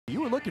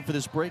you were looking for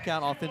this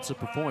breakout offensive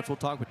performance. We'll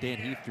talk with Dan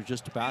Heefner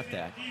just about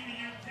that,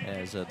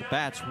 as the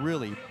Bats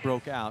really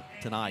broke out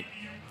tonight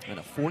in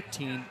a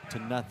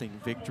 14-0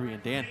 victory.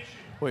 And Dan,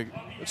 boy,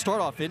 let's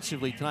start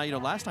offensively tonight. You know,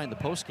 last night in the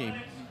postgame,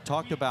 you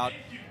talked about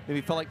maybe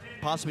felt like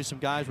possibly some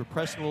guys were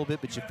pressing a little bit,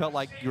 but you felt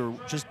like you're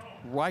just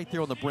right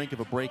there on the brink of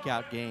a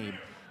breakout game.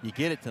 You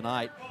get it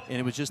tonight, and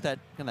it was just that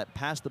kind of that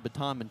pass the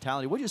baton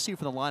mentality. What do you see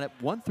from the lineup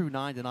 1 through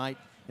 9 tonight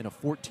in a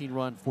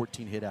 14-run,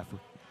 14-hit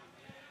effort?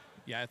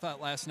 Yeah, I thought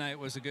last night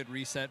was a good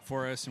reset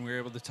for us, and we were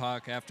able to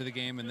talk after the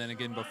game and then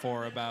again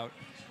before about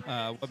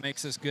what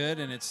makes us good.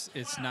 And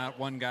it's not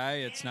one guy.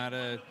 It's not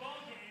a,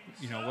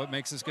 you know, what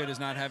makes us good is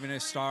not having a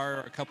star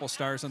or a couple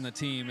stars on the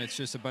team. It's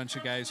just a bunch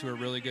of guys who are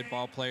really good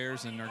ball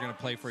players and are going to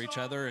play for each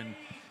other and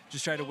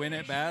just try to win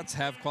at bats,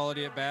 have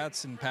quality at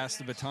bats, and pass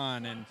the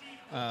baton. And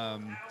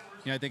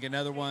you know, I think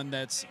another one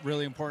that's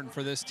really important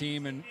for this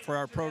team and for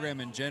our program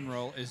in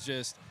general is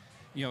just,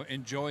 you know,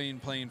 enjoying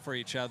playing for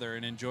each other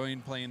and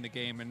enjoying playing the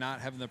game and not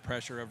having the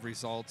pressure of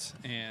results.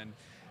 And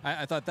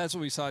I thought that's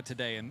what we saw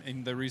today.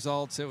 And the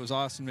results, it was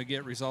awesome to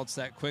get results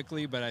that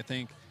quickly, but I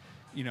think,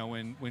 you know,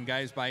 when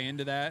guys buy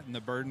into that and the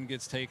burden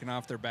gets taken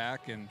off their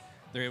back and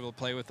they're able to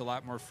play with a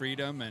lot more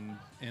freedom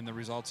and the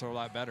results are a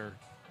lot better.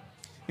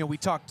 You know, we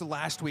talked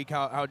last week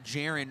how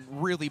Jaron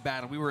really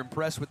battled. We were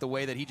impressed with the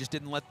way that he just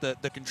didn't let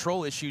the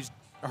control issues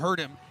hurt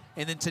him.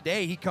 And then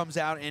today he comes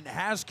out and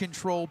has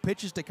control,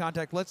 pitches to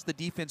contact, lets the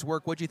defense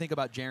work. What do you think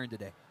about Jaron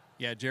today?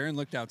 Yeah, Jaron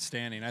looked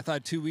outstanding. I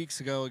thought 2 weeks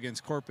ago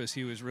against Corpus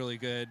he was really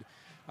good.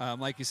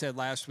 Like you said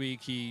last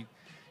week, he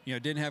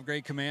didn't have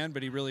great command,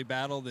 but he really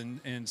battled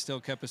and still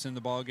kept us in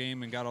the ball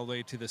game and got all the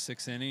way to the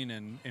 6th inning,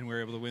 and we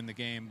were able to win the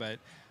game. But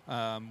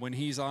when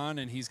he's on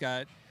and he's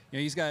got,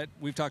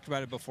 we've talked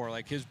about it before,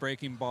 like his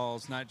breaking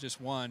balls, not just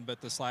one,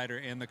 but the slider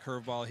and the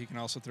curveball. He can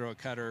also throw a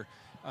cutter.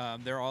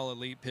 They're all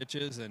elite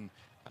pitches, and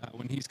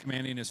when he's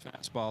commanding his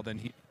fastball, then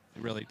he's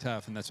really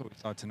tough, and that's what we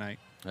saw tonight.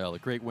 Well, a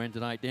great win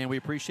tonight, Dan. We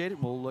appreciate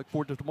it. We'll look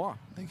forward to tomorrow.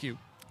 Thank you.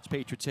 It's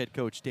Patriots head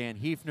coach Dan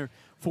Heefner.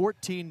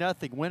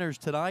 14-0 winners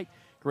tonight.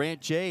 Grant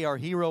J, our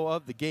hero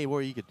of the game.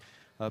 Or you could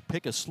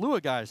pick a slew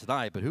of guys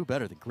tonight, but who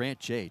better than Grant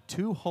J?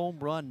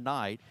 2-home-run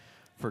night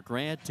for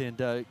Grant. And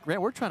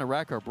Grant, we're trying to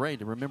rack our brain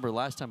to remember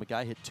last time a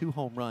guy hit 2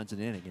 home runs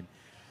in an inning. And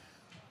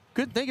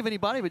couldn't think of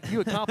anybody, but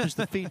you accomplished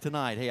the feat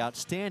tonight. Hey,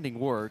 outstanding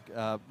work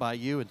by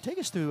you. And take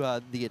us through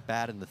the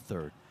at-bat in the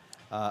third.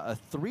 A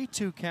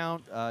 3-2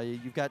 count.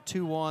 You've got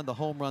 2 on, the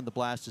home run, the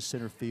blast to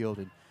center field.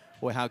 And,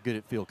 boy, how good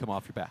it feel come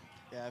off your bat.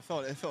 Yeah, it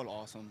felt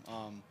awesome.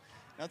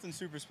 Nothing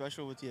super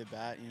special with the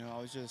at-bat. You know, I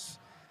was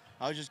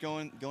just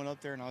going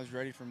up there, and I was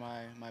ready for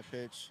my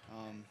pitch.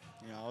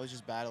 You know, I was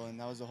just battling.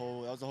 That was the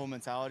whole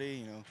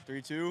mentality. You know,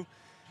 3-2.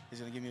 He's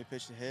going to give me a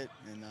pitch to hit,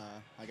 and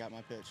I got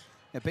my pitch.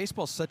 Yeah,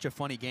 baseball's such a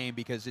funny game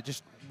because it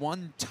just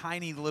one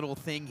tiny little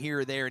thing here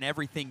or there and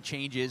everything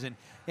changes. And,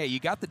 yeah,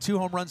 you got the 2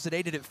 home runs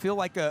today. Did it feel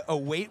like a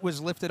weight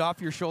was lifted off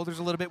your shoulders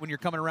a little bit when you're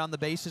coming around the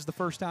bases the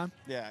first time?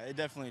 Yeah, it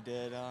definitely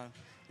did.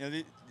 You know,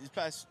 these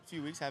past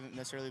few weeks haven't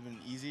necessarily been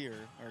easy or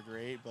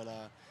great, but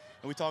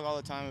we talk all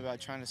the time about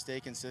trying to stay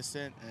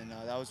consistent, and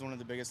that was one of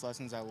the biggest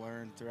lessons I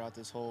learned throughout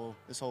this whole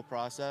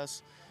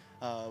process.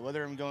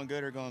 Whether I'm going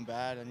good or going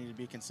bad, I need to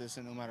be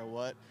consistent no matter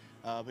what.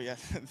 But yeah,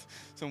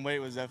 some weight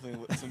was definitely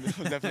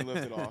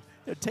lifted off.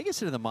 Take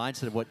us into the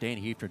mindset of what Dan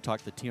Heefner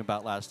talked to the team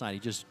about last night. He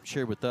just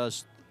shared with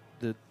us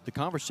the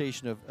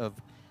conversation of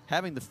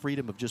having the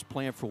freedom of just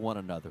playing for one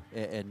another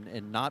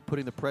and not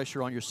putting the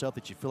pressure on yourself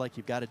that you feel like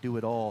you've got to do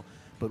it all.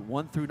 But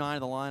 1 through 9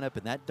 in the lineup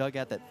and that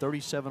dugout, that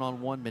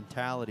 37-on-1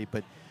 mentality,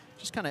 but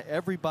just kind of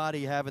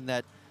everybody having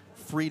that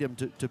freedom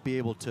to be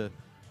able to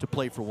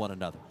play for one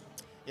another.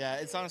 Yeah,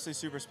 it's honestly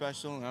super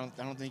special, and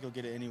I don't think you'll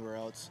get it anywhere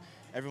else.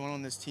 Everyone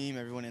on this team,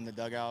 everyone in the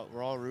dugout,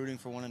 we're all rooting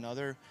for one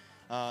another,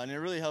 and it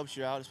really helps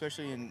you out,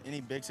 especially in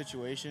any big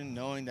situation,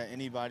 knowing that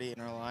anybody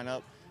in our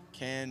lineup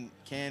can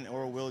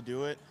or will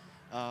do it.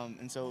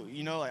 And so,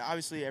 you know, like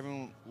obviously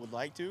everyone would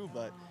like to,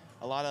 but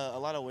a lot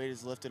of weight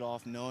is lifted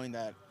off knowing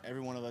that every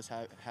one of us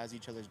has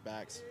each other's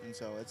backs, and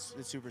so it's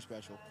super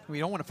special. We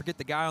don't want to forget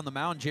the guy on the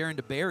mound, Jaron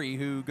DeBerry,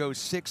 who goes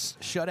 6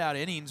 shutout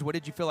innings. What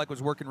did you feel like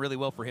was working really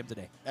well for him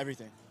today?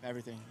 Everything.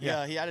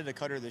 Yeah, he added a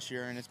cutter this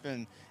year, and it's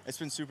been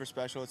super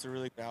special. It's a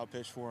really good out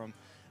pitch for him,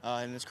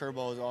 and his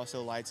curveball is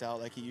also lights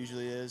out like he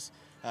usually is.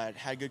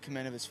 Had good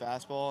command of his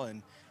fastball,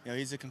 and you know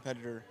he's a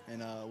competitor,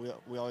 and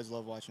we always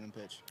love watching him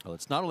pitch. Well,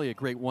 it's not only a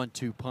great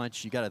 1-2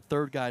 punch. You got a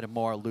third guy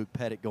tomorrow, Luke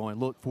Pettit, going.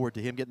 Look forward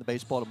to him getting the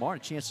baseball tomorrow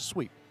and a chance to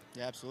sweep.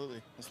 Yeah,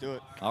 absolutely. Let's do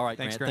it. All right,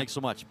 Grant. Thanks so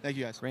much. Thank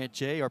you, guys. Grant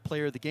J, our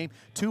player of the game.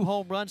 2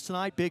 home runs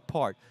tonight, big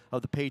part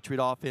of the Patriot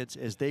offense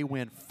as they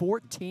win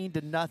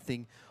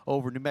 14-0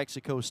 over New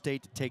Mexico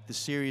State to take the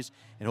series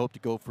and hope to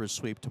go for a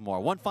sweep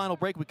tomorrow. One final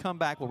break. We come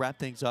back. We'll wrap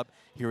things up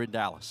here in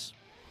Dallas.